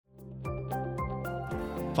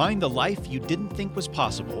Find the life you didn't think was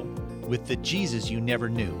possible with the Jesus you never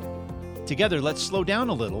knew. Together, let's slow down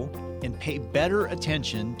a little and pay better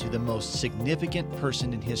attention to the most significant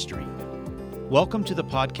person in history. Welcome to the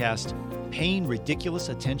podcast, Paying Ridiculous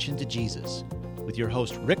Attention to Jesus, with your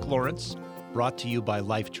host, Rick Lawrence, brought to you by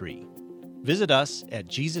Lifetree. Visit us at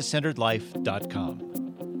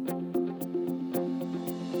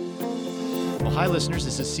JesusCenteredLife.com. Well, hi, listeners.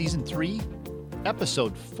 This is Season 3,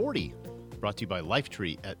 Episode 40, brought to you by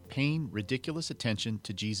Lifetree at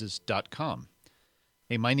PayingRidiculousAttentionToJesus.com.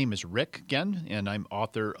 Hey, my name is Rick again, and I'm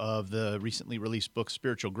author of the recently released book,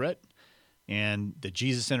 Spiritual Grit, and The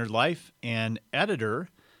Jesus-Centered Life, and editor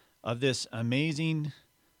of this amazing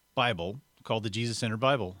Bible called the Jesus-Centered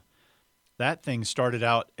Bible. That thing started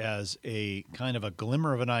out as a kind of a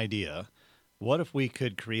glimmer of an idea. What if we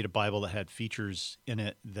could create a Bible that had features in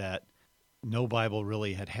it that no Bible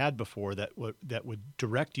really had before, that would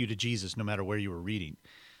direct you to Jesus no matter where you were reading?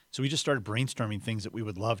 So we just started brainstorming things that we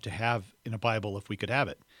would love to have in a Bible if we could have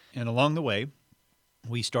it. And along the way,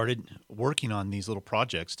 we started working on these little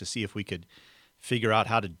projects to see if we could figure out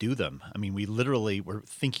how to do them. I mean, we literally were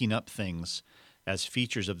thinking up things as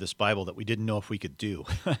features of this Bible that we didn't know if we could do.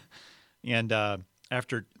 And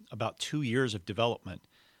after about 2 years of development,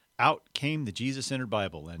 out came the Jesus-Centered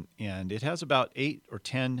Bible, and it has about 8 or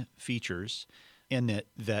 10 features in it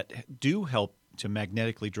that do help to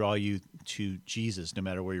magnetically draw you to Jesus no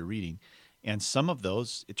matter where you're reading. And some of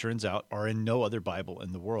those, it turns out, are in no other Bible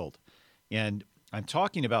in the world. And I'm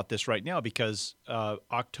talking about this right now because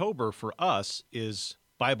October for us is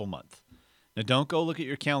Bible month. Now, don't go look at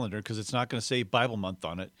your calendar because it's not going to say Bible month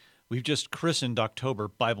on it. We've just christened October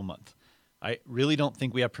Bible month. I really don't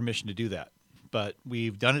think we have permission to do that, but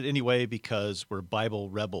we've done it anyway because we're Bible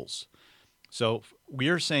rebels. So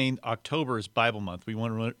we're saying October is Bible month. We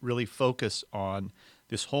want to really focus on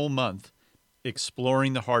this whole month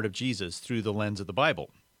exploring the heart of Jesus through the lens of the Bible.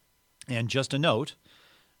 And just a note,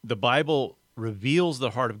 the Bible reveals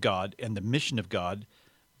the heart of God and the mission of God,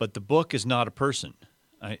 but the book is not a person.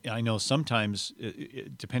 I know sometimes,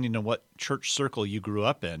 depending on what church circle you grew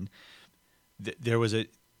up in, there was a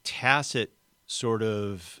tacit sort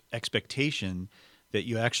of expectation that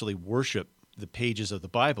you actually worship the pages of the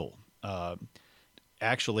Bible.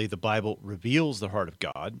 Actually, the Bible reveals the heart of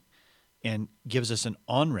God and gives us an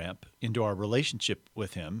on-ramp into our relationship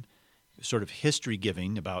with Him, sort of history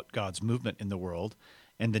giving about God's movement in the world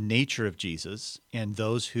and the nature of Jesus and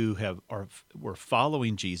those who were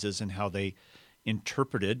following Jesus and how they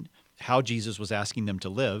interpreted how Jesus was asking them to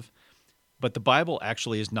live. But the Bible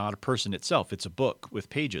actually is not a person itself. It's a book with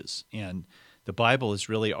pages. And the Bible is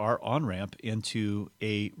really our on-ramp into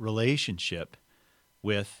a relationship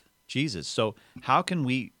with Jesus. So how can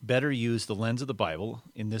we better use the lens of the Bible,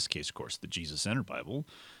 in this case, of course, the Jesus-Centered Bible,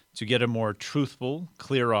 to get a more truthful,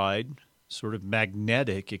 clear-eyed, sort of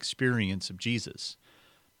magnetic experience of Jesus?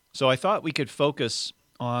 So I thought we could focus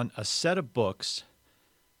on a set of books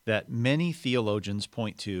that many theologians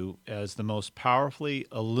point to as the most powerfully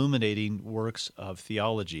illuminating works of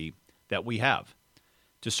theology that we have,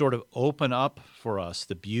 to sort of open up for us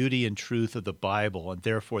the beauty and truth of the Bible and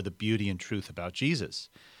therefore the beauty and truth about Jesus.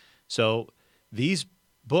 So these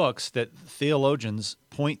books that theologians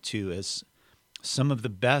point to as some of the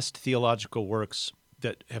best theological works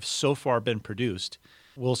that have so far been produced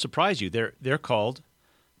will surprise you. They're called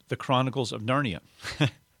the Chronicles of Narnia.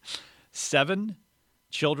 7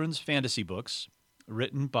 children's fantasy books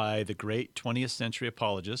written by the great 20th century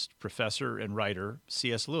apologist, professor, and writer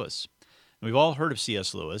C.S. Lewis. And we've all heard of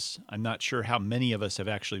C.S. Lewis. I'm not sure how many of us have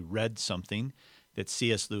actually read something that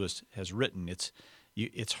C.S. Lewis has written.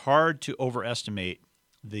 It's hard to overestimate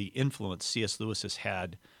the influence C.S. Lewis has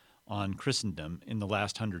had on Christendom in the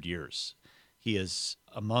last 100 years. He is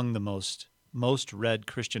among the most read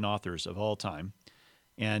Christian authors of all time.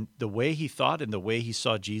 And the way he thought and the way he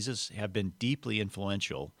saw Jesus have been deeply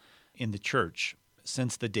influential in the church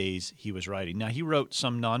since the days he was writing. Now, he wrote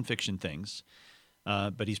some nonfiction things,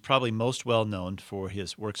 but he's probably most well known for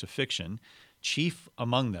his works of fiction, chief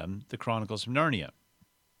among them, the Chronicles of Narnia.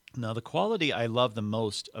 Now, the quality I love the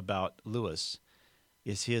most about Lewis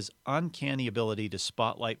is his uncanny ability to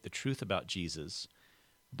spotlight the truth about Jesus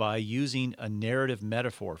by using a narrative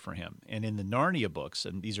metaphor for him. And in the Narnia books,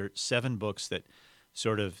 and these are 7 books that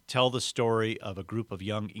sort of tell the story of a group of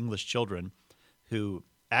young English children who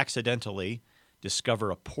accidentally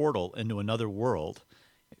discover a portal into another world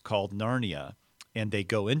called Narnia, and they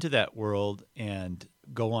go into that world and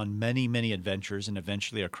go on many, many adventures and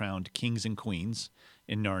eventually are crowned kings and queens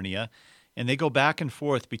in Narnia. And they go back and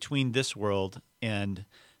forth between this world and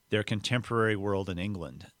their contemporary world in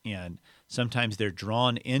England. And sometimes they're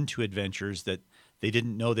drawn into adventures that they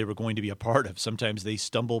didn't know they were going to be a part of. Sometimes they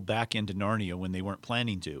stumble back into Narnia when they weren't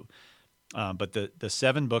planning to. But the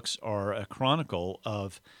 7 books are a chronicle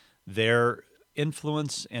of their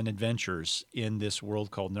influence and adventures in this world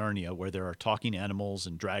called Narnia, where there are talking animals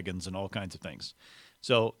and dragons and all kinds of things.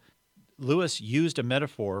 So Lewis used a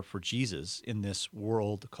metaphor for Jesus in this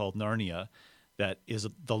world called Narnia that is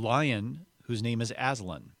the lion whose name is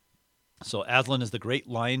Aslan. So Aslan is the great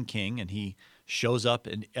lion king, and he shows up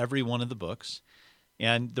in every one of the books.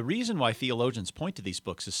 And the reason why theologians point to these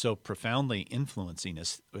books as so profoundly influencing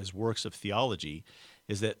as works of theology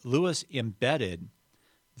is that Lewis embedded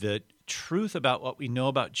the truth about what we know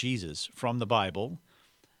about Jesus from the Bible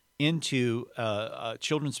into a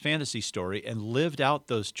children's fantasy story and lived out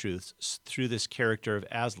those truths through this character of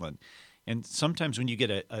Aslan. And sometimes when you get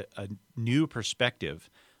a new perspective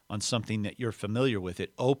on something that you're familiar with,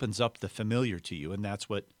 it opens up the familiar to you, and that's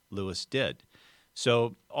what Lewis did.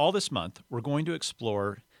 So all this month, we're going to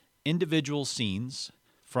explore individual scenes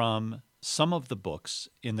from some of the books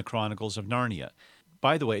in the Chronicles of Narnia.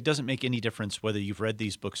 By the way, it doesn't make any difference whether you've read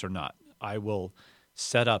these books or not. I will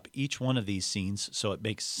set up each one of these scenes so it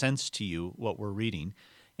makes sense to you what we're reading.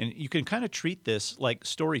 And you can kind of treat this like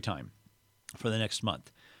story time for the next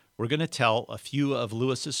month. We're going to tell a few of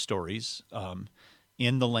Lewis's stories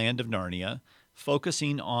in the land of Narnia,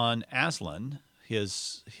 focusing on Aslan,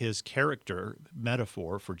 his character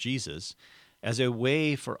metaphor for Jesus, as a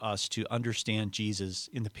way for us to understand Jesus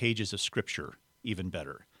in the pages of Scripture even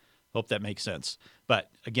better. Hope that makes sense.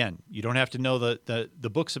 But again, you don't have to know the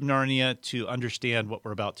books of Narnia to understand what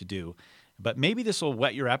we're about to do. But maybe this will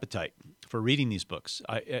whet your appetite for reading these books.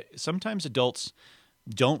 Sometimes adults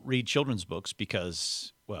don't read children's books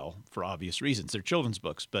because, well, for obvious reasons, they're children's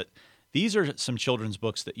books. But these are some children's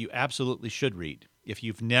books that you absolutely should read. If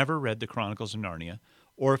you've never read the Chronicles of Narnia,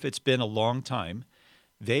 or if it's been a long time,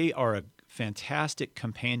 they are a fantastic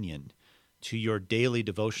companion to your daily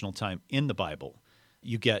devotional time in the Bible.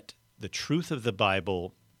 You get the truth of the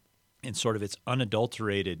Bible in sort of its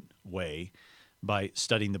unadulterated way by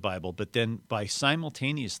studying the Bible, but then by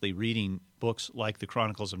simultaneously reading books like the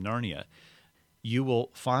Chronicles of Narnia, you will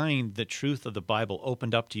find the truth of the Bible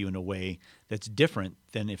opened up to you in a way that's different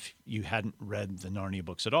than if you hadn't read the Narnia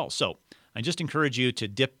books at all. So I just encourage you to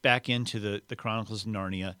dip back into the Chronicles of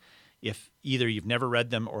Narnia if either you've never read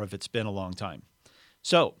them or if it's been a long time.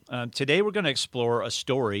 So today we're going to explore a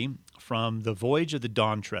story from The Voyage of the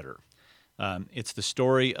Dawn Treader. It's the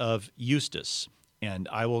story of Eustace, and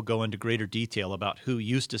I will go into greater detail about who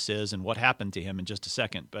Eustace is and what happened to him in just a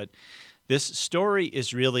second. But this story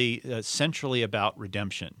is really centrally about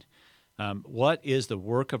redemption. What is the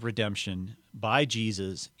work of redemption by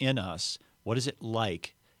Jesus in us? What is it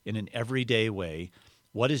like in an everyday way?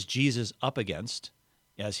 What is Jesus up against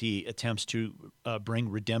as he attempts to bring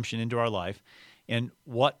redemption into our life? And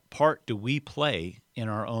what part do we play in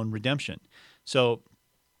our own redemption? So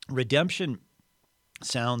redemption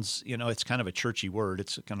sounds, it's kind of a churchy word.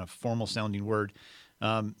 It's a kind of formal sounding word.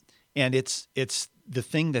 And it's the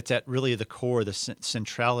thing that's at really the core, the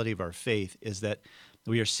centrality of our faith is that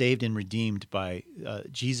we are saved and redeemed by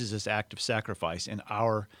Jesus' act of sacrifice and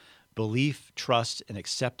our belief, trust, and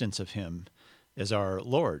acceptance of him as our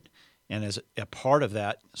Lord. And as a part of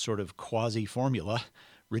that sort of quasi-formula,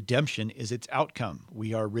 redemption is its outcome.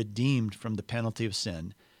 We are redeemed from the penalty of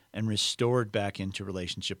sin and restored back into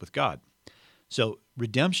relationship with God. So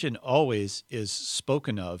redemption always is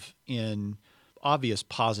spoken of in obvious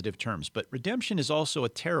positive terms, but redemption is also a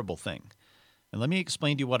terrible thing. And let me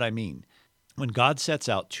explain to you what I mean. When God sets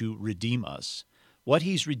out to redeem us, what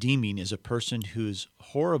he's redeeming is a person who's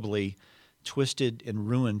horribly twisted and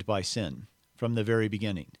ruined by sin from the very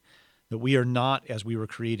beginning, that we are not as we were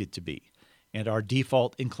created to be. And our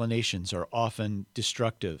default inclinations are often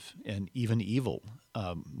destructive and even evil.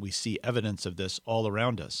 We see evidence of this all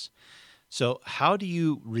around us. So how do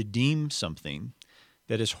you redeem something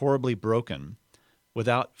that is horribly broken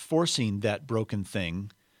without forcing that broken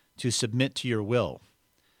thing to submit to your will?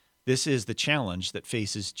 This is the challenge that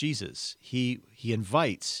faces Jesus. He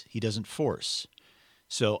invites, he doesn't force.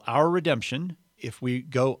 So our redemption, if we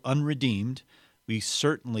go unredeemed, we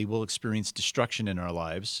certainly will experience destruction in our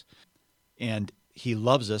lives. And he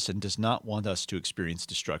loves us and does not want us to experience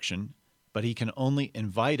destruction, but he can only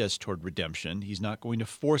invite us toward redemption. He's not going to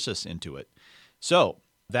force us into it. So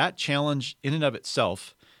that challenge in and of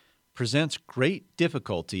itself presents great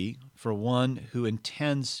difficulty for one who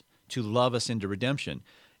intends to love us into redemption.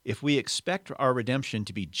 If we expect our redemption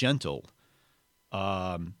to be gentle,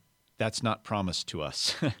 that's not promised to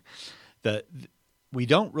us. We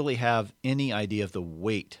don't really have any idea of the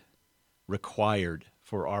weight required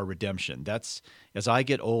for our redemption. That's, as I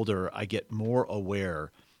get older, I get more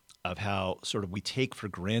aware of how sort of we take for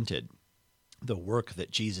granted the work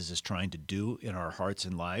that Jesus is trying to do in our hearts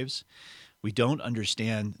and lives. We don't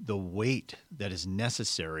understand the weight that is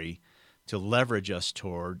necessary to leverage us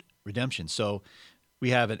toward redemption. So we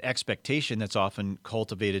have an expectation that's often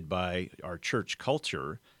cultivated by our church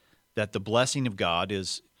culture that the blessing of God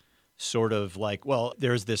is sort of like, well,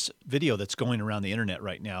 there's this video that's going around the internet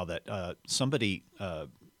right now that somebody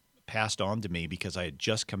passed on to me because I had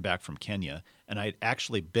just come back from Kenya, and I had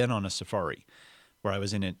actually been on a safari where I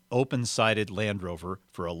was in an open-sided Land Rover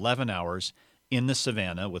for 11 hours in the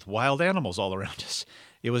savannah with wild animals all around us.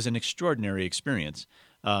 It was an extraordinary experience.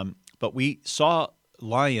 But we saw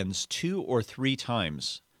lions 2 or 3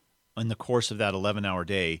 times in the course of that 11-hour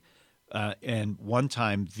day. And one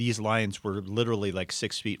time, these lions were literally like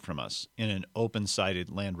 6 feet from us in an open-sided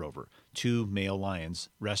Land Rover, 2 male lions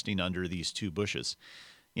resting under these 2 bushes.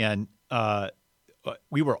 And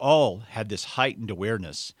we were all had this heightened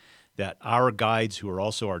awareness that our guides, who are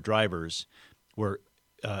also our drivers, were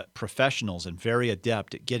professionals and very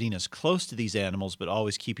adept at getting us close to these animals, but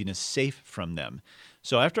always keeping us safe from them.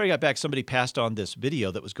 So after I got back, somebody passed on this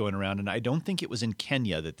video that was going around, and I don't think it was in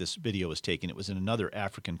Kenya that this video was taken. It was in another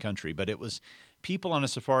African country, but it was people on a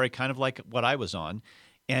safari kind of like what I was on,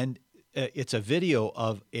 and it's a video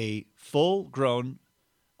of a full-grown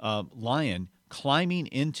lion climbing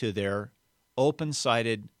into their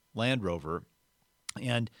open-sided Land Rover,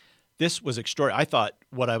 and this was extraordinary. I thought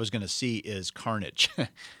what I was going to see is carnage.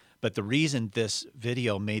 But the reason this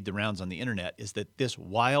video made the rounds on the internet is that this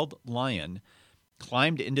wild lion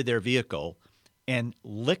climbed into their vehicle and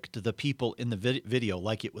licked the people in the video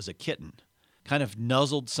like it was a kitten, kind of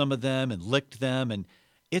nuzzled some of them and licked them. And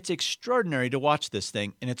it's extraordinary to watch this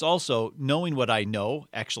thing. And it's also, knowing what I know,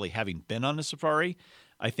 actually having been on a safari,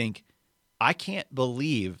 I think, I can't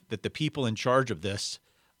believe that the people in charge of this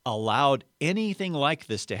allowed anything like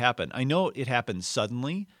this to happen. I know it happened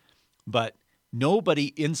suddenly, but nobody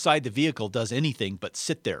inside the vehicle does anything but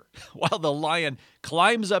sit there while the lion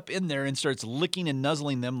climbs up in there and starts licking and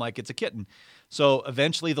nuzzling them like it's a kitten. So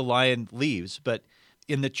eventually the lion leaves. But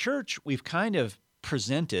in the church, we've kind of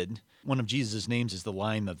presented, one of Jesus' names is the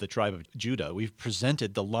Lion of the tribe of Judah. We've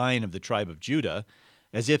presented the Lion of the tribe of Judah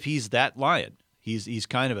as if he's that lion. He's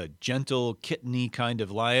kind of a gentle, kitteny kind of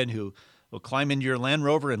lion who will climb into your Land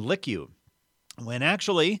Rover and lick you. When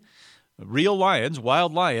actually, real lions,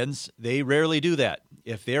 wild lions, they rarely do that.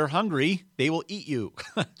 If they're hungry, they will eat you.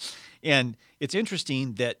 And it's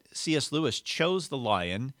interesting that C.S. Lewis chose the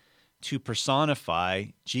lion to personify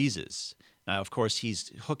Jesus. Now, of course,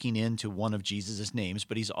 he's hooking into one of Jesus' names,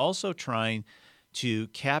 but he's also trying to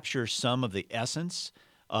capture some of the essence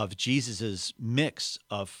of Jesus' mix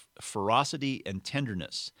of ferocity and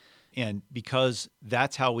tenderness. And because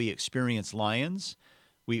that's how we experience lions,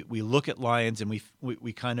 we look at lions and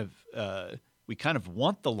we kind of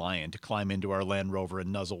want the lion to climb into our Land Rover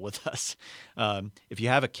and nuzzle with us. If you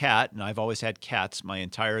have a cat, and I've always had cats my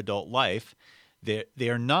entire adult life, they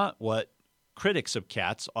are not what critics of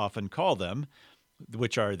cats often call them,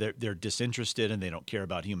 which are they're disinterested and they don't care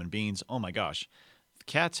about human beings. Oh my gosh,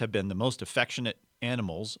 cats have been the most affectionate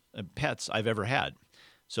animals, pets I've ever had.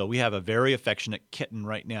 So we have a very affectionate kitten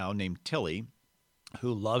right now named Tilly,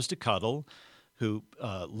 who loves to cuddle, who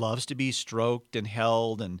loves to be stroked and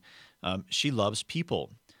held, and she loves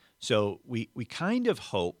people. So we kind of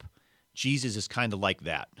hope Jesus is kind of like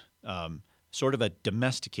that, sort of a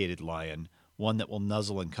domesticated lion, one that will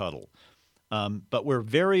nuzzle and cuddle. But we're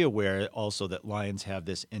very aware also that lions have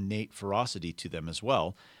this innate ferocity to them as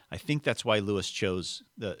well. I think that's why Lewis chose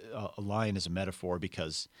a lion as a metaphor,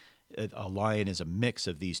 because a lion is a mix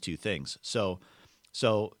of these two things. So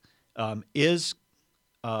is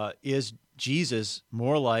Jesus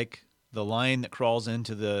more like the lion that crawls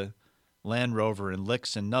into the Land Rover and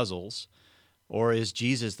licks and nuzzles, or is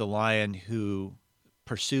Jesus the lion who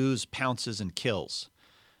pursues, pounces, and kills?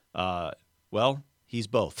 Well, he's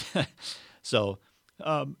both. So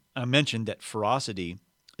I mentioned that ferocity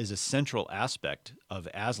is a central aspect of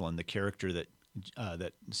Aslan, the character that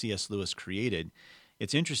C.S. Lewis created.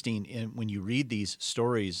 It's interesting when you read these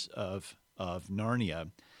stories of Narnia,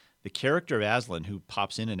 the character of Aslan, who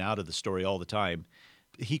pops in and out of the story all the time,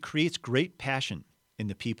 he creates great passion in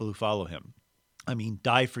the people who follow him. I mean,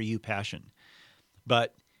 die for you passion.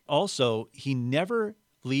 But also, he never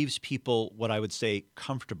leaves people, what I would say,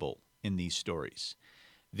 comfortable in these stories.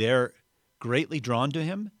 They're greatly drawn to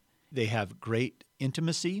him. They have great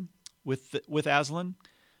intimacy with Aslan,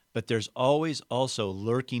 but there's always also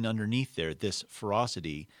lurking underneath there this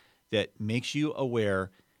ferocity that makes you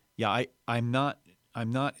aware, I'm not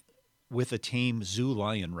with a tame zoo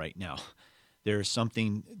lion right now. There's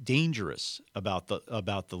something dangerous about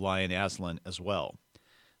the lion Aslan as well.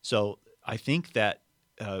 So I think that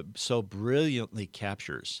so brilliantly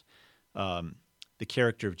captures the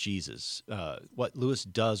character of Jesus. What Lewis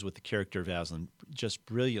does with the character of Aslan just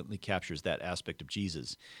brilliantly captures that aspect of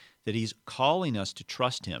Jesus, that he's calling us to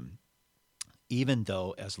trust him, even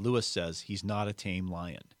though, as Lewis says, he's not a tame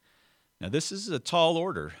lion. Now, this is a tall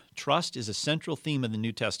order. Trust is a central theme of the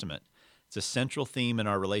New Testament. It's a central theme in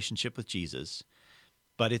our relationship with Jesus,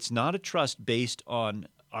 but it's not a trust based on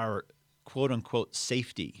our quote-unquote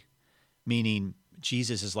safety, meaning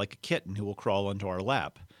Jesus is like a kitten who will crawl onto our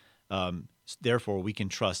lap. Therefore, we can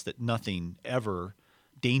trust that nothing ever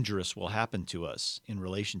dangerous will happen to us in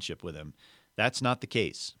relationship with him. That's not the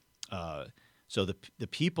case. So the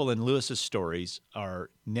people in Lewis's stories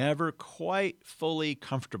are never quite fully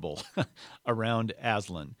comfortable around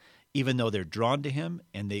Aslan. Even though they're drawn to him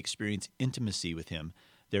and they experience intimacy with him,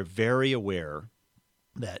 they're very aware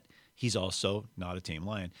that he's also not a tame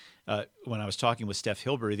lion. When I was talking with Steph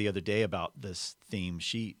Hilbury the other day about this theme,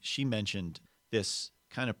 she mentioned this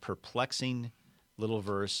kind of perplexing little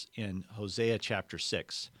verse in Hosea chapter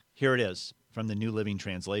 6. Here it is from the New Living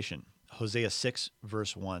Translation. Hosea 6,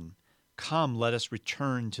 verse 1. Come, let us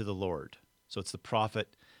return to the Lord. So it's the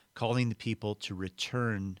prophet calling the people to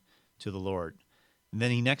return to the Lord. And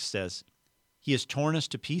then he next says, he has torn us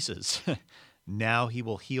to pieces. Now he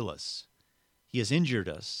will heal us. He has injured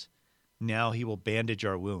us. Now he will bandage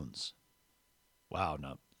our wounds. Wow,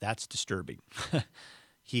 now that's disturbing.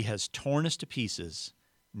 He has torn us to pieces.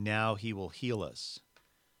 Now he will heal us.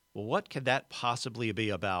 Well, what could that possibly be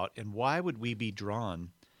about? And why would we be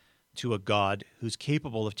drawn to a God who's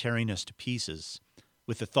capable of tearing us to pieces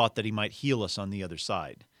with the thought that he might heal us on the other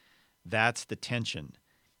side? That's the tension.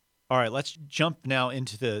 All right, let's jump now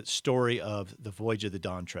into the story of the Voyage of the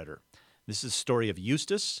Dawn Treader. This is the story of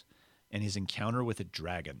Eustace and his encounter with a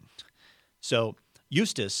dragon. So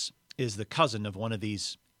Eustace is the cousin of one of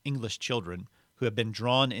these English children who have been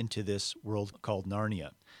drawn into this world called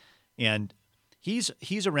Narnia. And he's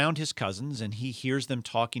around his cousins, and he hears them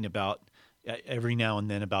talking about every now and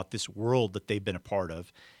then about this world that they've been a part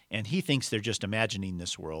of, and he thinks they're just imagining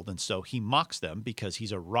this world, and so he mocks them because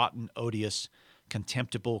he's a rotten, odious,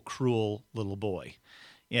 contemptible, cruel little boy.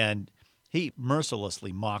 And he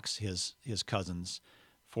mercilessly mocks his cousins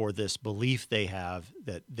for this belief they have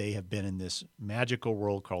that they have been in this magical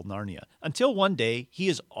world called Narnia, until one day he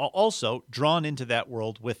is also drawn into that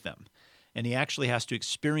world with them, and he actually has to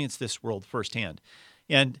experience this world firsthand.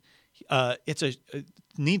 And it's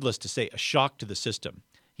needless to say, a shock to the system.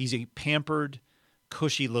 He's a pampered,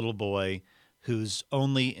 cushy little boy whose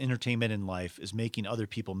only entertainment in life is making other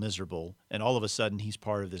people miserable, and all of a sudden he's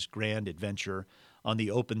part of this grand adventure on the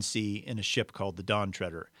open sea in a ship called the Dawn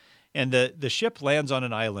Treader. And the ship lands on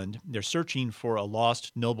an island. They're searching for a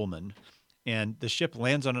lost nobleman, and the ship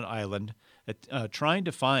lands on an island trying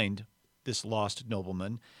to find this lost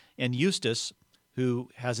nobleman. And Eustace, who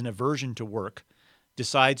has an aversion to work,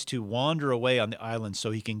 decides to wander away on the island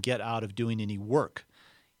so he can get out of doing any work.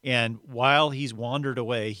 And while he's wandered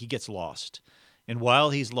away, he gets lost. And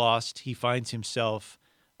while he's lost, he finds himself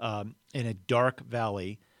in a dark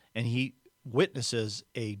valley, and he witnesses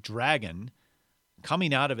a dragon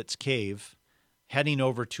coming out of its cave, heading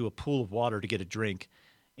over to a pool of water to get a drink.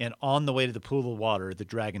 And on the way to the pool of water, the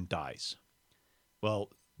dragon dies. Well,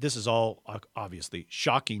 this is all obviously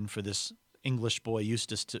shocking for this English boy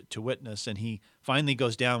Eustace to witness, and he finally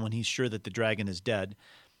goes down when he's sure that the dragon is dead,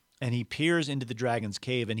 and he peers into the dragon's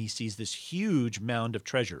cave, and he sees this huge mound of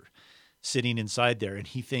treasure sitting inside there, and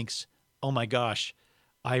he thinks, oh my gosh,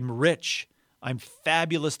 I'm rich. I'm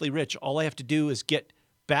fabulously rich. All I have to do is get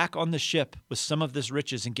back on the ship with some of this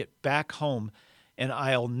riches and get back home, and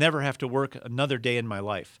I'll never have to work another day in my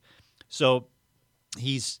life. So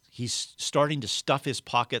he's starting to stuff his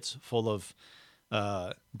pockets full of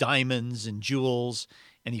diamonds and jewels,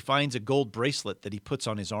 and he finds a gold bracelet that he puts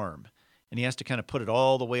on his arm, and he has to kind of put it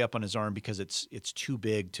all the way up on his arm because it's too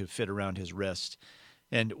big to fit around his wrist.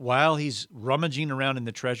 And while he's rummaging around in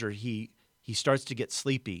the treasure, he starts to get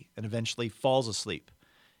sleepy and eventually falls asleep.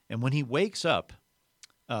 And when he wakes up,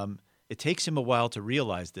 it takes him a while to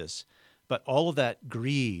realize this, but all of that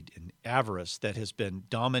greed and avarice that has been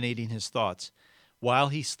dominating his thoughts, while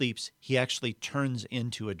he sleeps, he actually turns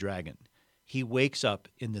into a dragon. He wakes up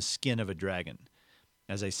in the skin of a dragon.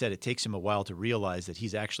 As I said, it takes him a while to realize that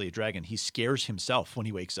he's actually a dragon. He scares himself when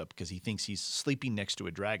he wakes up because he thinks he's sleeping next to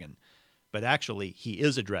a dragon. But actually, he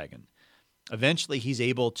is a dragon. Eventually, he's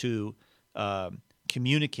able to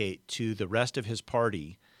communicate to the rest of his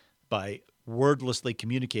party by wordlessly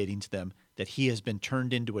communicating to them that he has been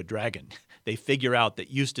turned into a dragon. They figure out that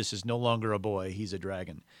Eustace is no longer a boy, he's a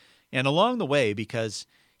dragon. And along the way, because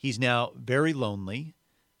he's now very lonely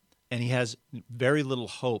and he has very little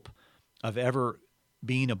hope of ever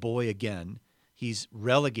being a boy again, he's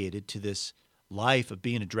relegated to this life of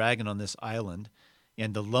being a dragon on this island,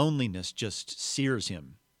 and the loneliness just sears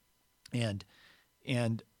him.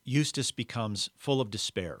 And Eustace becomes full of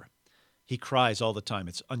despair. He cries all the time.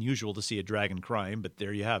 It's unusual to see a dragon crying, but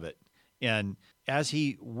there you have it. And as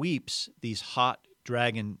he weeps these hot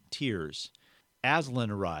dragon tears,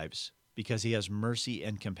 Aslan arrives because he has mercy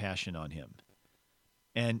and compassion on him.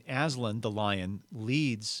 And Aslan, the lion,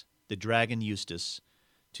 leads the dragon Eustace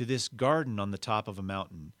to this garden on the top of a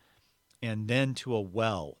mountain, and then to a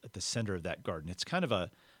well at the center of that garden. It's kind of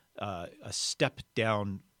a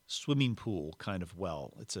step-down swimming pool kind of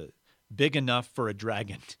well. It's big enough for a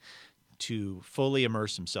dragon to fully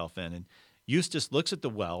immerse himself in. And Eustace looks at the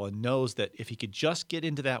well and knows that if he could just get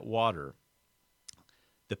into that water,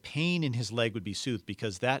 the pain in his leg would be soothed,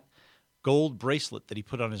 because that gold bracelet that he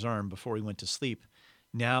put on his arm before he went to sleep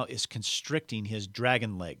now is constricting his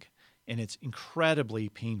dragon leg, and it's incredibly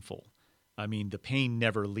painful. I mean, the pain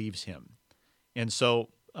never leaves him. And so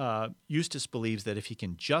Eustace believes that if he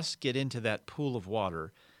can just get into that pool of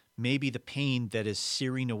water, maybe the pain that is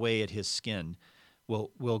searing away at his skin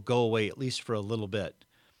will go away, at least for a little bit.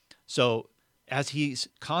 So as he's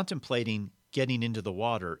contemplating getting into the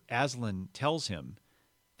water, Aslan tells him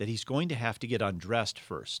that he's going to have to get undressed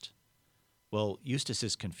first. Well, Eustace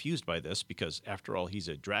is confused by this because, after all, he's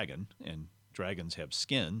a dragon, and dragons have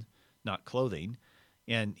skin, not clothing,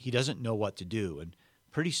 and he doesn't know what to do. And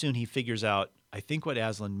pretty soon he figures out, I think what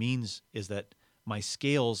Aslan means is that my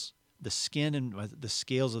scales, the skin and the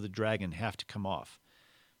scales of the dragon have to come off.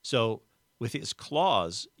 So with his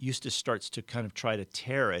claws, Eustace starts to kind of try to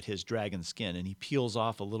tear at his dragon skin, and he peels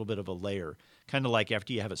off a little bit of a layer, kind of like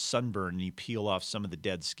after you have a sunburn and you peel off some of the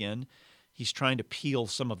dead skin. He's trying to peel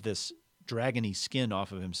some of this dragony skin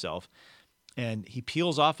off of himself, and he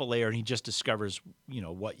peels off a layer, and he just discovers,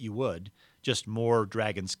 what you would, just more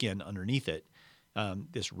dragon skin underneath it,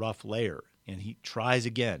 this rough layer. And he tries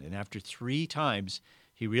again, and after 3 times,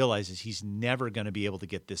 he realizes he's never going to be able to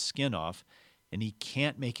get this skin off, and he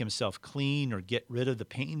can't make himself clean or get rid of the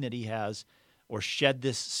pain that he has or shed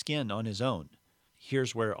this skin on his own.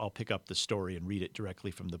 Here's where I'll pick up the story and read it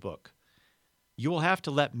directly from the book. "You will have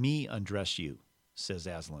to let me undress you," says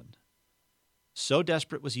Aslan. So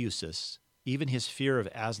desperate was Eustace, even his fear of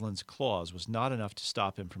Aslan's claws was not enough to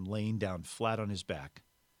stop him from laying down flat on his back.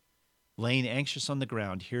 Laying anxious on the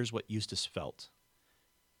ground, here's what Eustace felt.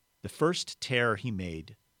 The first tear he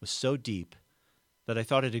made was so deep that I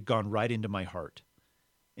thought it had gone right into my heart.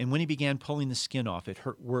 And when he began pulling the skin off, it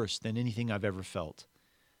hurt worse than anything I've ever felt.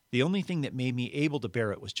 The only thing that made me able to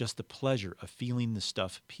bear it was just the pleasure of feeling the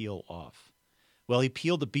stuff peel off. Well, he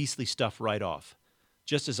peeled the beastly stuff right off,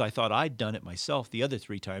 just as I thought I'd done it myself the other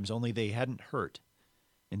 3 times, only they hadn't hurt.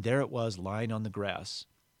 And there it was, lying on the grass,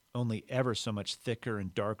 only ever so much thicker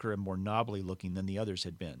and darker and more knobbly looking than the others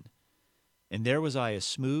had been. And there was I, as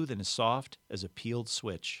smooth and as soft as a peeled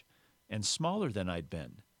switch, and smaller than I'd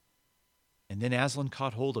been. And then Aslan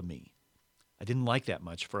caught hold of me. I didn't like that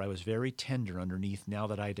much, for I was very tender underneath now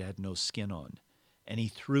that I'd had no skin on, and he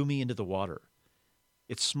threw me into the water.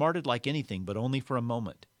 It smarted like anything, but only for a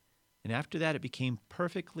moment, and after that it became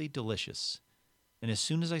perfectly delicious. And as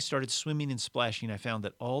soon as I started swimming and splashing, I found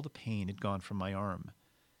that all the pain had gone from my arm.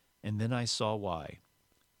 And then I saw why.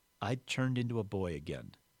 I'd turned into a boy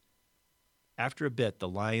again. After a bit, the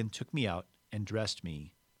lion took me out and dressed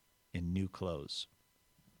me in new clothes."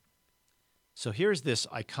 So here's this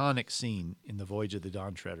iconic scene in The Voyage of the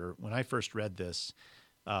Dawn Treader. When I first read this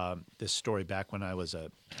story back when I was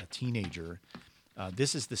a teenager,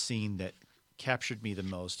 this is the scene that captured me the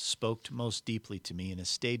most, spoke most deeply to me, and has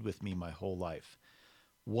stayed with me my whole life.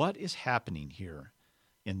 What is happening here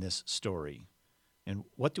in this story? And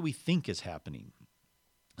what do we think is happening?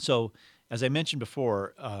 So, as I mentioned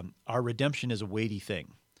before, our redemption is a weighty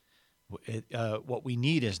thing. What we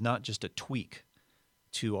need is not just a tweak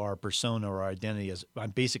to our persona or our identity as,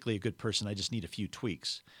 I'm basically a good person, I just need a few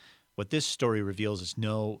tweaks. What this story reveals is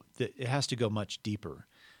that it has to go much deeper.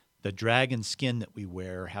 The dragon skin that we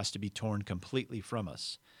wear has to be torn completely from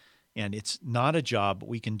us. And it's not a job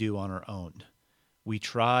we can do on our own. We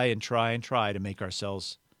try and try and try to make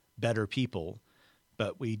ourselves better people,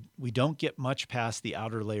 but we don't get much past the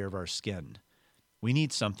outer layer of our skin. We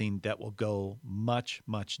need something that will go much,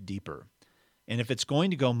 much deeper. And if it's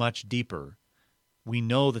going to go much deeper, we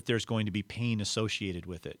know that there's going to be pain associated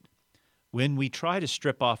with it. When we try to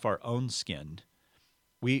strip off our own skin,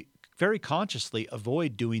 we very consciously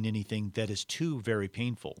avoid doing anything that is too very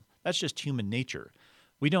painful. That's just human nature.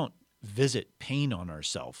 We don't visit pain on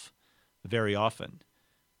ourselves very often.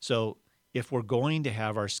 So if we're going to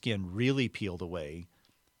have our skin really peeled away,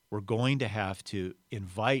 we're going to have to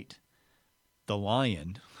invite the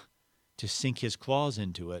lion to sink his claws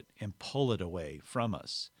into it and pull it away from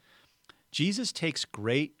us. Jesus takes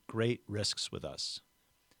great, great risks with us,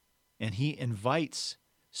 and he invites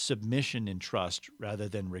submission and trust rather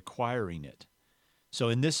than requiring it. So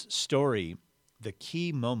in this story, the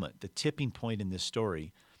key moment, the tipping point in this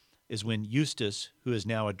story, is when Eustace, who is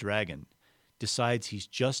now a dragon, decides he's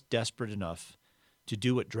just desperate enough to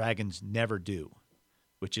do what dragons never do,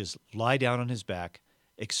 which is lie down on his back,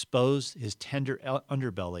 expose his tender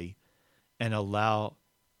underbelly, and allow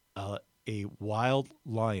a wild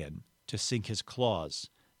lion to sink his claws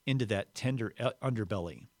into that tender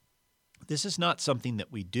underbelly. This is not something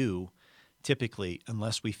that we do typically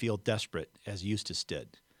unless we feel desperate, as Eustace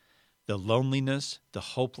did. The loneliness, the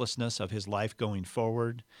hopelessness of his life going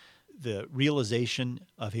forward, the realization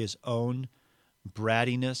of his own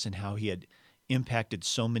brattiness and how he had impacted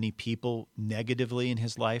so many people negatively in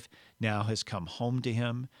his life now has come home to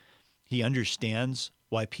him. He understands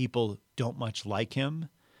why people don't much like him.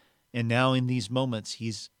 And now in these moments,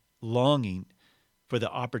 he's longing for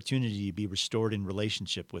the opportunity to be restored in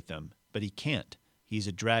relationship with them. But he can't. He's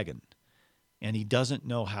a dragon. And he doesn't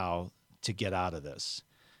know how to get out of this.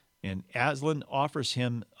 And Aslan offers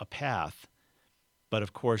him a path. But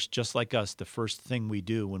of course, just like us, the first thing we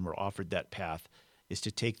do when we're offered that path is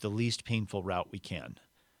to take the least painful route we can.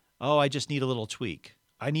 Oh, I just need a little tweak.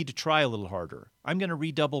 I need to try a little harder. I'm going to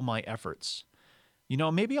redouble my efforts.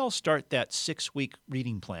 Maybe I'll start that 6-week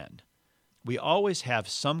reading plan. We always have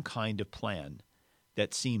some kind of plan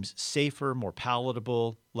that seems safer, more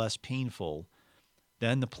palatable, less painful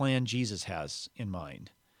than the plan Jesus has in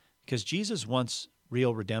mind. Because Jesus wants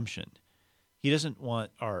real redemption. He doesn't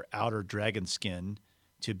want our outer dragon skin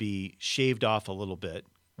to be shaved off a little bit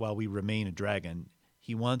while we remain a dragon.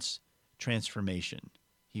 He wants transformation.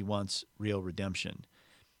 He wants real redemption.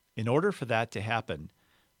 In order for that to happen,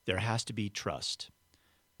 there has to be trust.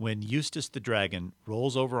 When Eustace the dragon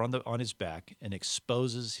rolls over on his back and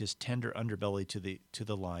exposes his tender underbelly to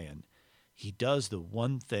the lion, he does the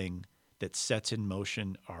one thing that sets in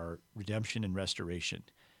motion our redemption and restoration.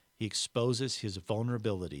 He exposes his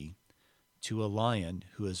vulnerability to a lion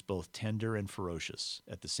who is both tender and ferocious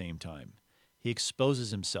at the same time. He exposes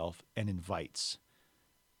himself and invites.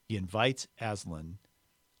 He invites Aslan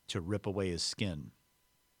to rip away his skin.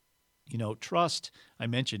 Trust, I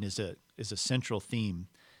mentioned, is a central theme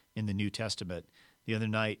in the New Testament. The other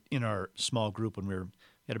night in our small group, when we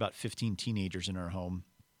had about 15 teenagers in our home,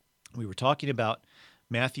 we were talking about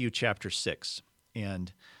Matthew chapter 6.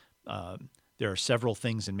 And there are several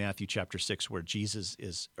things in Matthew chapter 6 where Jesus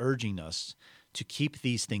is urging us to keep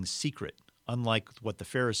these things secret, unlike what the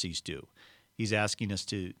Pharisees do. He's asking us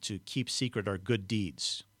to keep secret our good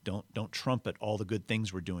deeds. Don't trumpet all the good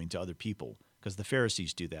things we're doing to other people, because the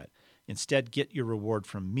Pharisees do that. Instead, get your reward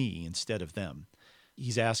from me instead of them.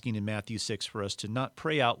 He's asking in Matthew 6 for us to not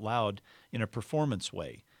pray out loud in a performance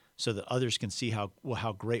way so that others can see how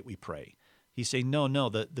great we pray. He's saying, no,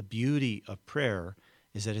 the beauty of prayer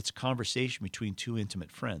is that it's a conversation between two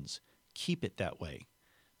intimate friends. Keep it that way.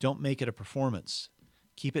 Don't make it a performance.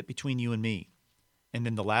 Keep it between you and me. And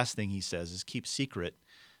then the last thing he says is keep secret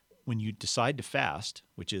when you decide to fast,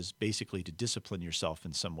 which is basically to discipline yourself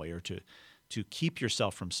in some way or to keep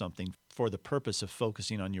yourself from something for the purpose of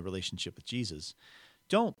focusing on your relationship with Jesus.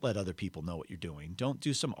 Don't let other people know what you're doing. Don't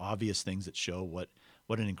do some obvious things that show what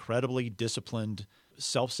an incredibly disciplined,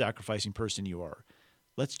 self-sacrificing person you are.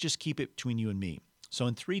 Let's just keep it between you and me. So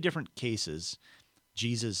in 3 different cases,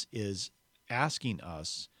 Jesus is asking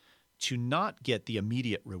us to not get the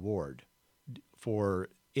immediate reward for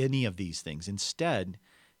any of these things. Instead,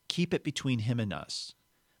 keep it between him and us.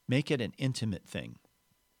 Make it an intimate thing.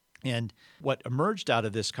 And what emerged out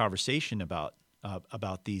of this conversation about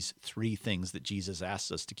these 3 things that Jesus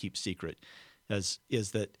asks us to keep secret is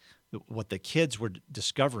that what the kids were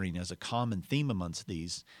discovering as a common theme amongst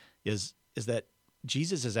these is that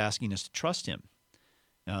Jesus is asking us to trust him.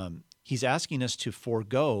 He's asking us to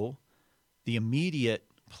forego the immediate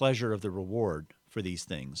pleasure of the reward for these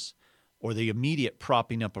things or the immediate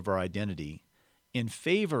propping up of our identity in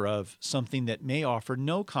favor of something that may offer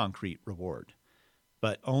no concrete reward,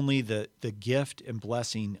 but only the gift and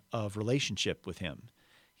blessing of relationship with him.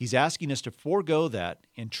 He's asking us to forego that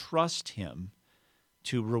and trust him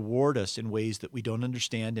to reward us in ways that we don't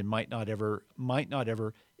understand and might not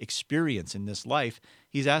ever experience in this life.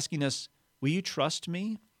 He's asking us, will you trust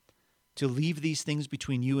me to leave these things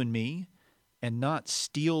between you and me and not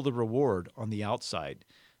steal the reward on the outside.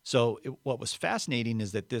 So what was fascinating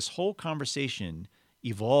is that this whole conversation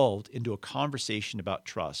evolved into a conversation about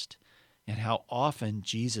trust and how often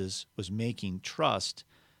Jesus was making trust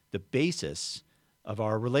the basis of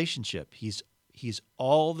our relationship. He's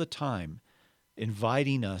all the time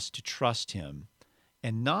inviting us to trust him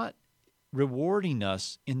and not rewarding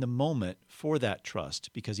us in the moment for that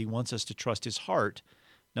trust, because he wants us to trust his heart,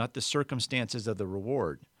 not the circumstances of the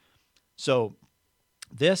reward. So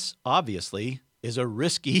this obviously is a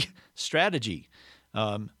risky strategy.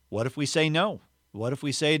 What if we say no? What if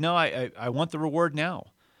we say, no, I want the reward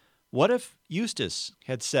now? What if Eustace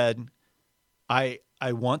had said, I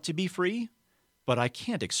want to be free, but I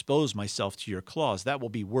can't expose myself to your claws. That will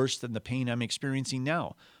be worse than the pain I'm experiencing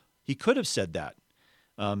now. He could have said that.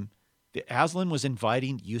 Aslan was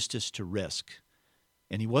inviting Eustace to risk,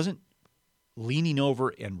 and he wasn't leaning over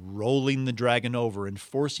and rolling the dragon over and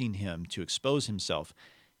forcing him to expose himself.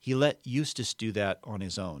 He let Eustace do that on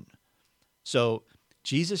his own. So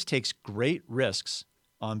Jesus takes great risks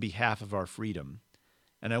on behalf of our freedom.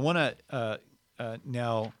 And I want to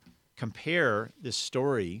now compare this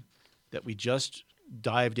story that we just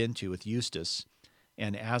dived into with Eustace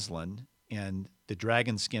and Aslan and the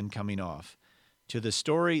dragon skin coming off to the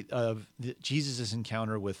story of Jesus'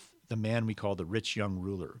 encounter with the man we call the rich young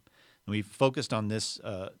ruler. And we've focused on this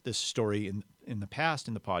story in the past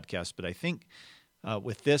in the podcast, but I think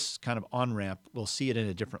with this kind of on-ramp, we'll see it in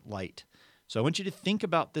a different light. So I want you to think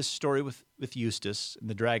about this story with Eustace and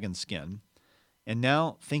the dragon skin, and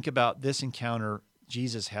now think about this encounter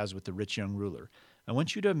Jesus has with the rich young ruler. I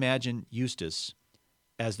want you to imagine Eustace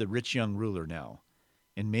as the rich young ruler now,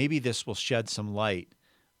 and maybe this will shed some light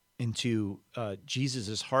into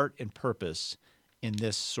Jesus' heart and purpose in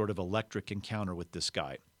this sort of electric encounter with this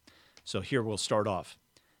guy. So here we'll start off.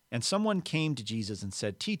 And someone came to Jesus and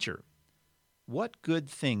said, "Teacher, what good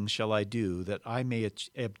thing shall I do that I may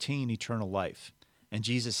obtain eternal life?" And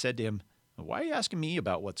Jesus said to him, "Why are you asking me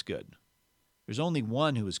about what's good? There's only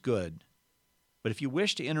one who is good. But if you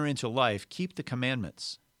wish to enter into life, keep the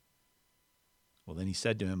commandments." Well, then he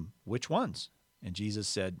said to him, "Which ones?" And Jesus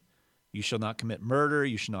said, "You shall not commit murder,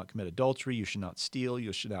 you shall not commit adultery, you shall not steal,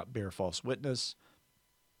 you shall not bear false witness.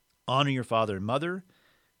 Honor your father and mother,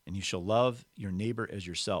 and you shall love your neighbor as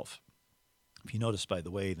yourself." If you notice, by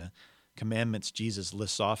the way, the commandments Jesus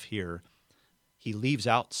lists off here, he leaves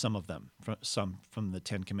out some of them, from the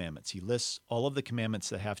Ten Commandments. He lists all of the commandments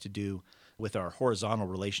that have to do with our horizontal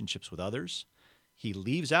relationships with others. He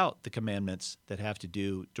leaves out the commandments that have to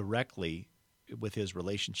do directly with his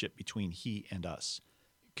relationship between he and us.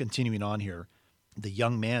 Continuing on here, the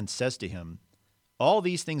young man says to him, "All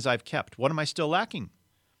these things I've kept. What am I still lacking?"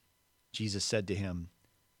 Jesus said to him,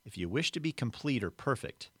 "If you wish to be complete or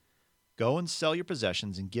perfect, go and sell your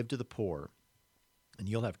possessions and give to the poor, and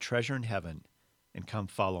you'll have treasure in heaven, and come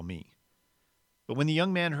follow me." But when the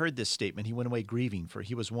young man heard this statement, he went away grieving, for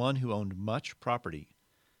he was one who owned much property.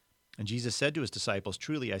 And Jesus said to his disciples,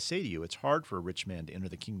 "Truly I say to you, it's hard for a rich man to enter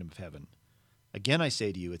the kingdom of heaven. Again I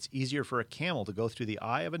say to you, it's easier for a camel to go through the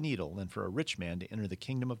eye of a needle than for a rich man to enter the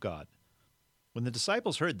kingdom of God." When the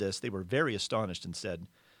disciples heard this, they were very astonished and said,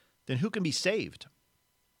 "Then who can be saved?"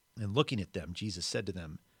 And looking at them, Jesus said to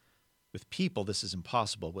them, "With people this is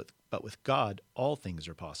impossible, but with God all things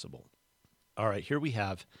are possible." All right, here we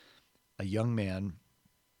have a young man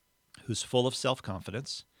who's full of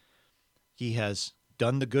self-confidence. He has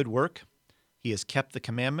done the good work. He has kept the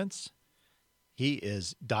commandments. He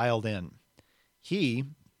is dialed in. He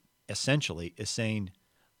essentially is saying,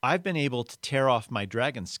 "I've been able to tear off my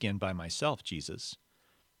dragon skin by myself, Jesus.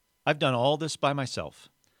 I've done all this by myself.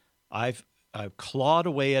 I've clawed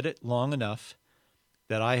away at it long enough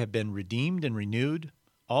that I have been redeemed and renewed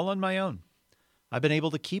all on my own. I've been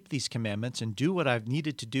able to keep these commandments and do what I've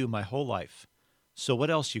needed to do my whole life. So what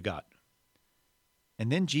else you got?"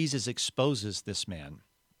 And then Jesus exposes this man.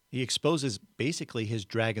 He exposes basically his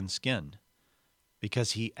dragon skin,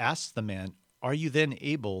 because he asks the man, "Are you then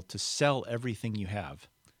able to sell everything you have,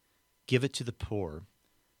 give it to the poor,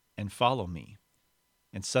 and follow me?"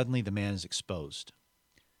 And suddenly the man is exposed.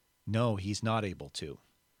 No, he's not able to.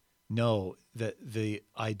 No, the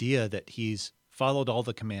idea that he's followed all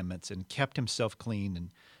the commandments and kept himself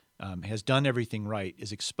clean and has done everything right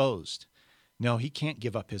is exposed. No, he can't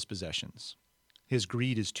give up his possessions. His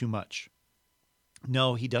greed is too much.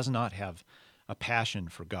 No, he does not have a passion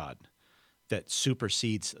for God that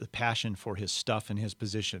supersedes the passion for his stuff and his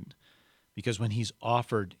position, because when he's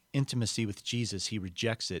offered intimacy with Jesus, he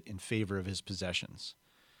rejects it in favor of his possessions.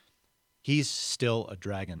 He's still a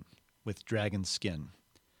dragon with dragon skin,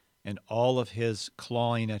 and all of his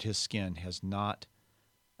clawing at his skin has not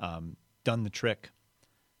done the trick.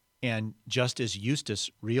 And just as Eustace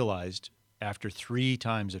realized after 3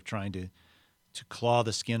 times of trying to claw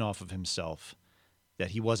the skin off of himself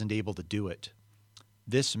that he wasn't able to do it,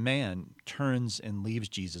 this man turns and leaves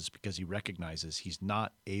Jesus because he recognizes he's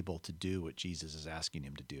not able to do what Jesus is asking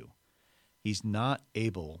him to do. He's not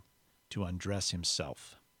able to undress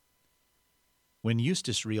himself. When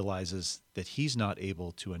Eustace realizes that he's not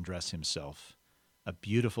able to undress himself, a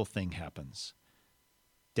beautiful thing happens.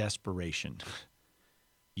 Desperation.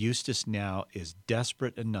 Eustace now is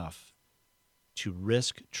desperate enough to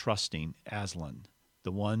risk trusting Aslan,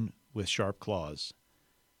 the one with sharp claws,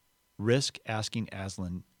 risk asking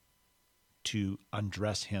Aslan to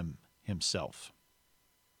undress himself.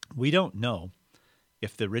 We don't know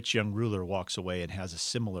if the rich young ruler walks away and has a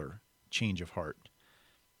similar change of heart.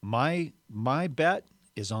 My bet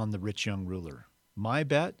is on the rich young ruler. My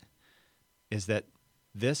bet is that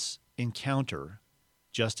this encounter,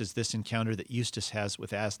 just as this encounter that Eustace has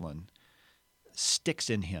with Aslan, sticks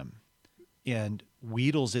in him and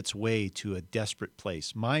wheedles its way to a desperate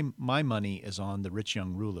place. My money is on the rich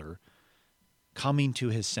young ruler coming to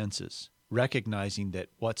his senses, recognizing that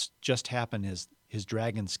what's just happened is his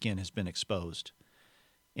dragon skin has been exposed,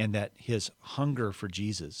 and that his hunger for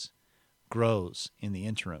Jesus grows in the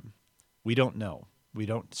interim. We don't know. We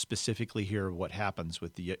don't specifically hear what happens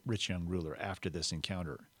with the rich young ruler after this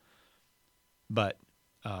encounter. But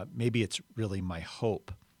maybe it's really my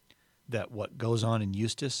hope that what goes on in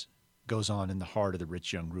Eustace goes on in the heart of the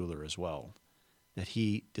rich young ruler as well, that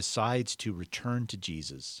he decides to return to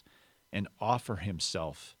Jesus and offer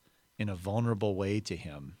himself in a vulnerable way to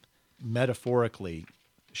him, metaphorically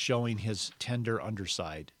showing his tender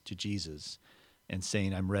underside to Jesus and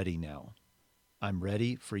saying, I'm ready now. I'm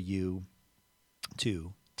ready for you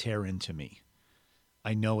to tear into me.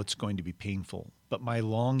 I know it's going to be painful, but my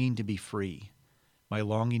longing to be free, my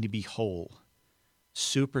longing to be whole,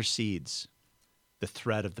 supersedes the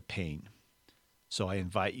threat of the pain. So I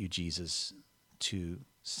invite you, Jesus, to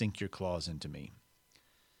sink your claws into me.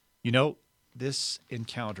 You know, this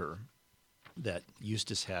encounter that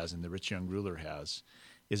Eustace has and the rich young ruler has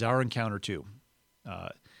is our encounter too.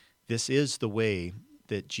 This is the way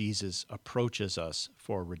that Jesus approaches us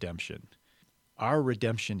for redemption. Our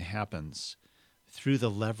redemption happens through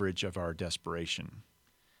the leverage of our desperation.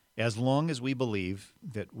 As long as we believe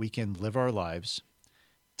that we can live our lives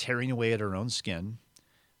tearing away at our own skin,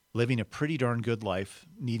 living a pretty darn good life,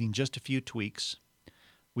 needing just a few tweaks,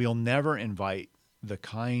 we'll never invite the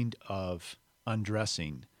kind of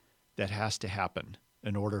undressing that has to happen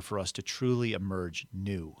in order for us to truly emerge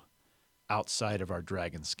new outside of our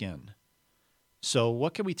dragon skin. So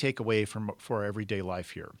what can we take away for our everyday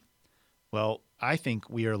life here? Well, I think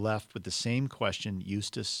we are left with the same question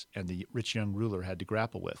Eustace and the rich young ruler had to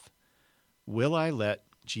grapple with. Will I let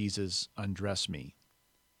Jesus undress me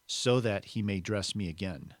so that he may dress me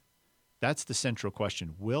again? That's the central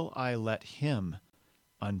question. Will I let him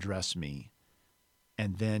undress me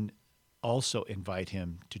and then also invite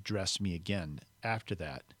him to dress me again after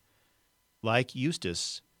that? Like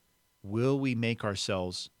Eustace, will we make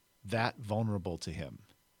ourselves that vulnerable to him?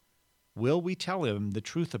 Will we tell him the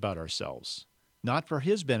truth about ourselves, not for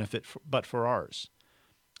his benefit, but for ours?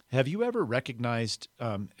 Have you ever recognized,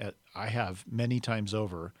 I have many times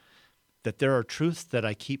over, that there are truths that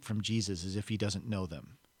I keep from Jesus as if he doesn't know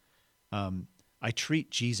them? I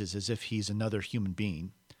treat Jesus as if he's another human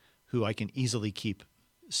being who I can easily keep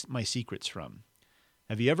my secrets from.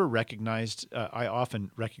 Have you ever recognized, I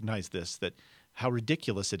often recognize this, that how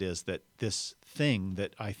ridiculous it is that this thing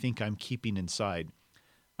that I think I'm keeping inside,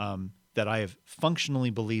 that I have functionally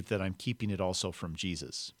believed that I'm keeping it also from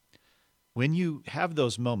Jesus. When you have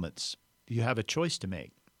those moments, you have a choice to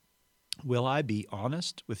make. Will I be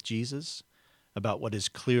honest with Jesus about what is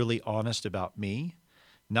clearly honest about me?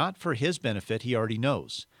 Not for his benefit, he already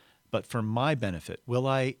knows, but for my benefit. Will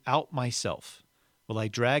I out myself? Will I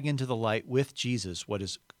drag into the light with Jesus what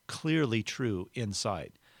is clearly true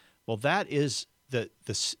inside? Well, that is the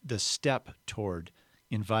step toward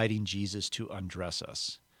inviting Jesus to undress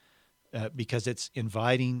us, because it's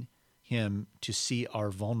inviting him to see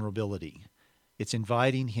our vulnerability. It's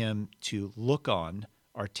inviting him to look on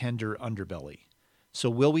our tender underbelly. So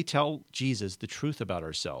will we tell Jesus the truth about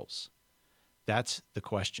ourselves? That's the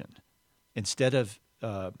question. Instead of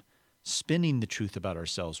spinning the truth about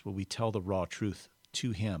ourselves, will we tell the raw truth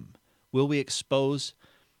to him? Will we expose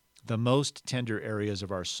the most tender areas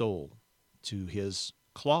of our soul to his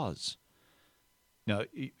claws? Now,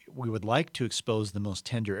 we would like to expose the most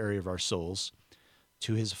tender area of our souls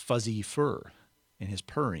to his fuzzy fur and his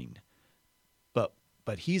purring. But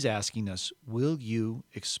But he's asking us, will you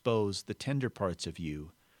expose the tender parts of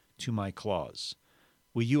you to my claws?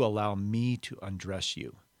 Will you allow me to undress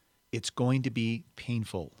you? It's going to be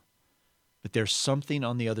painful, but there's something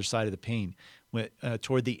on the other side of the pain.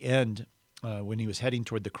 Toward the end, when he was heading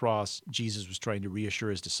toward the cross, Jesus was trying to reassure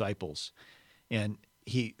his disciples. And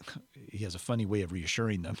he has a funny way of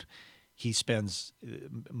reassuring them. He spends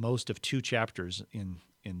most of 2 chapters in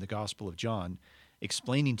the Gospel of John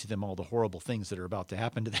explaining to them all the horrible things that are about to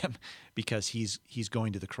happen to them because he's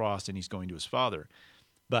going to the cross and he's going to his Father.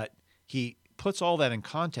 But he puts all that in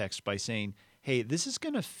context by saying, hey, this is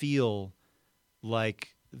going to feel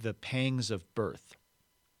like the pangs of birth.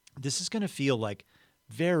 This is going to feel like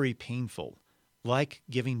very painful, like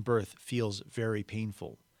giving birth feels very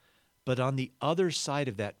painful. But on the other side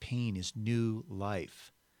of that pain is new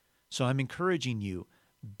life. So I'm encouraging you,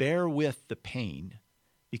 bear with the pain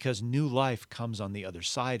because new life comes on the other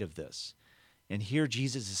side of this. And here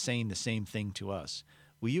Jesus is saying the same thing to us.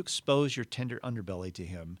 Will you expose your tender underbelly to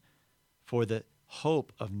him for the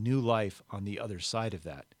hope of new life on the other side of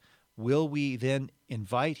that? Will we then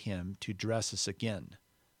invite him to dress us again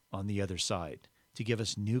on the other side, to give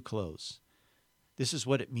us new clothes? This is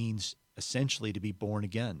what it means essentially to be born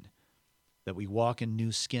again, that we walk in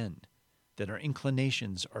new skin, that our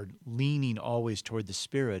inclinations are leaning always toward the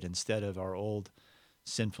Spirit instead of our old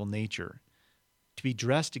sinful nature. To be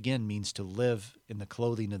dressed again means to live in the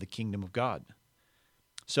clothing of the kingdom of God.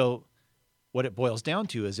 So what it boils down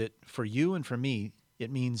to is it, for you and for me,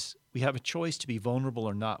 it means we have a choice to be vulnerable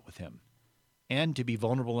or not with him and to be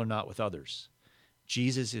vulnerable or not with others.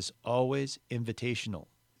 Jesus is always invitational.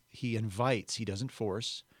 He invites, he doesn't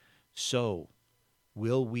force. So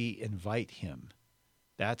will we invite him?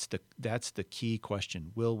 That's the key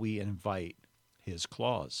question. Will we invite his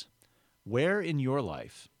claws? Where in your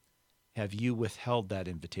life have you withheld that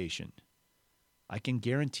invitation? I can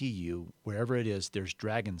guarantee you, wherever it is, there's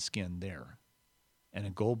dragon skin there and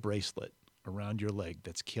a gold bracelet around your leg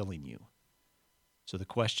that's killing you. So the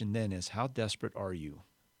question then is, how desperate are you?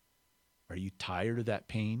 Are you tired of that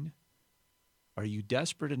pain? Are you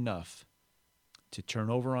desperate enough to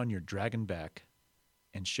turn over on your dragon back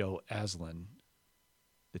and show Aslan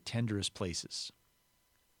the tenderest places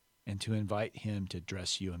and to invite him to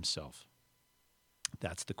dress you himself?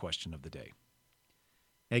 That's the question of the day.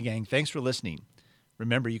 Hey, gang, thanks for listening.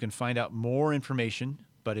 Remember, you can find out more information,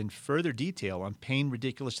 but in further detail on paying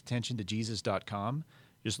ridiculous attention to Jesus.com.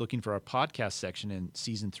 Just looking for our podcast section in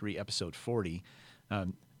Season 3, Episode 40.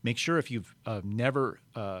 Make sure if you've never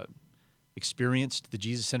experienced the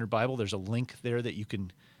Jesus-Centered Bible, there's a link there that you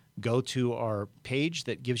can go to our page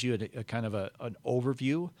that gives you a kind of an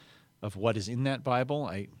overview of what is in that Bible.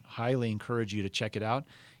 I highly encourage you to check it out.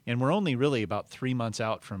 And we're only really about 3 months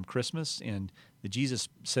out from Christmas, and the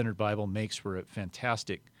Jesus-Centered Bible makes for a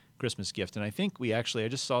fantastic Christmas gift. And I think I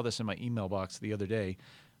just saw this in my email box the other day.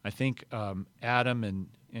 I think Adam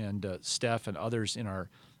and Steph and others in our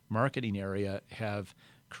marketing area have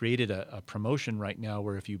created a promotion right now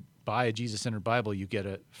where if you buy a Jesus-Centered Bible, you get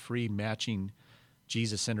a free matching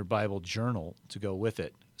Jesus-Centered Bible journal to go with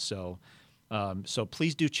it. So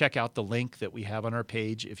please do check out the link that we have on our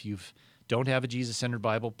page. If you don't have a Jesus-Centered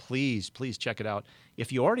Bible, please check it out.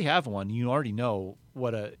 If you already have one, you already know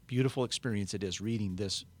what a beautiful experience it is reading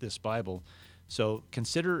this Bible. So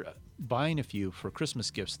consider buying a few for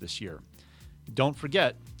Christmas gifts this year. Don't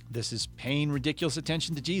forget, this is Paying Ridiculous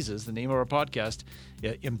Attention to Jesus, the name of our podcast.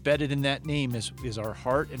 Embedded in that name is our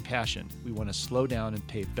heart and passion. We want to slow down and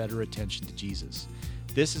pay better attention to Jesus.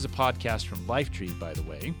 This is a podcast from Lifetree, by the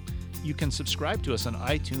way. You can subscribe to us on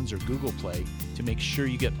iTunes or Google Play to make sure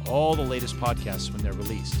you get all the latest podcasts when they're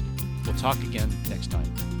released. We'll talk again next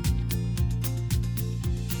time.